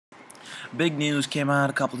Big news came out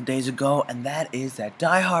a couple of days ago, and that is that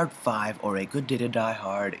Die Hard 5, or A Good Day to Die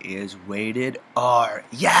Hard, is rated R.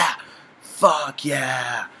 Yeah! Fuck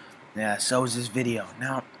yeah! Yeah, so is this video.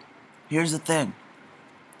 Now, here's the thing.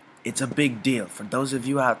 It's a big deal. For those of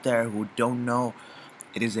you out there who don't know,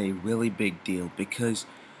 it is a really big deal because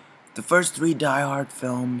the first three Die Hard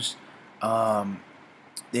films,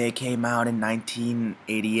 they came out in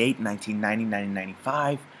 1988, 1990,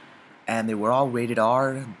 1995, and they were all rated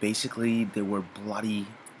R. Basically, they were bloody,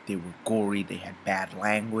 they were gory, they had bad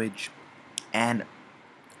language. And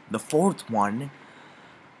the fourth one,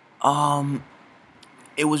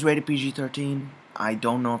 it was rated PG-13. I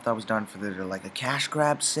don't know if that was done for like a cash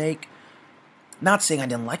grab sake. Not saying I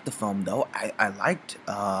didn't like the film though. I liked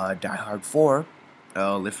Die Hard 4,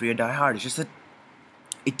 Live Free or Die Hard. It's just that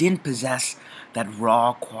it didn't possess that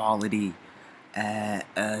raw quality that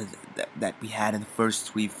we had in the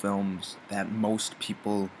first three films that most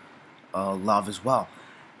people love as well.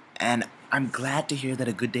 And I'm glad to hear that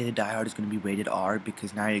A Good Day to Die Hard is going to be rated R,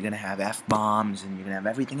 because now you're going to have F-bombs and you're going to have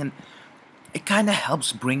everything, and it kind of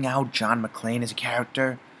helps bring out John McClane as a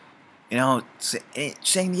character. You know,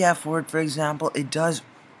 saying the F word, for example, it does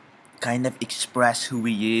kind of express who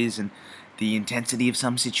he is and the intensity of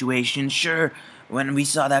some situations. Sure, when we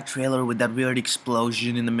saw that trailer with that weird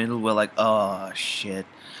explosion in the middle, we're like, oh shit.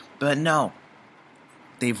 But no,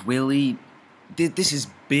 they've really, this is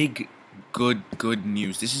big, good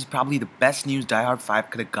news. This is probably the best news Die Hard 5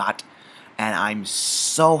 could have got, and I'm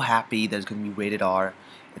so happy that it's going to be rated R.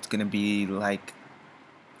 It's going to be like,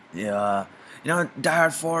 yeah, you know, Die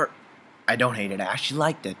Hard 4, I don't hate it. I actually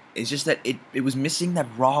liked it. It's just that it was missing that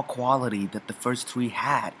raw quality that the first three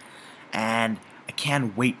had. And I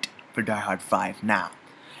can't wait for Die Hard 5 now.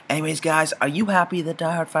 Anyways, guys, are you happy that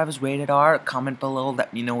Die Hard 5 is rated R? Comment below,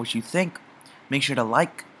 let me know what you think. Make sure to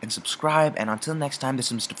like and subscribe. And until next time, this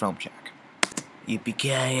is Mr. Filmjack.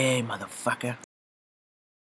 Yippee-ki-yay, motherfucker.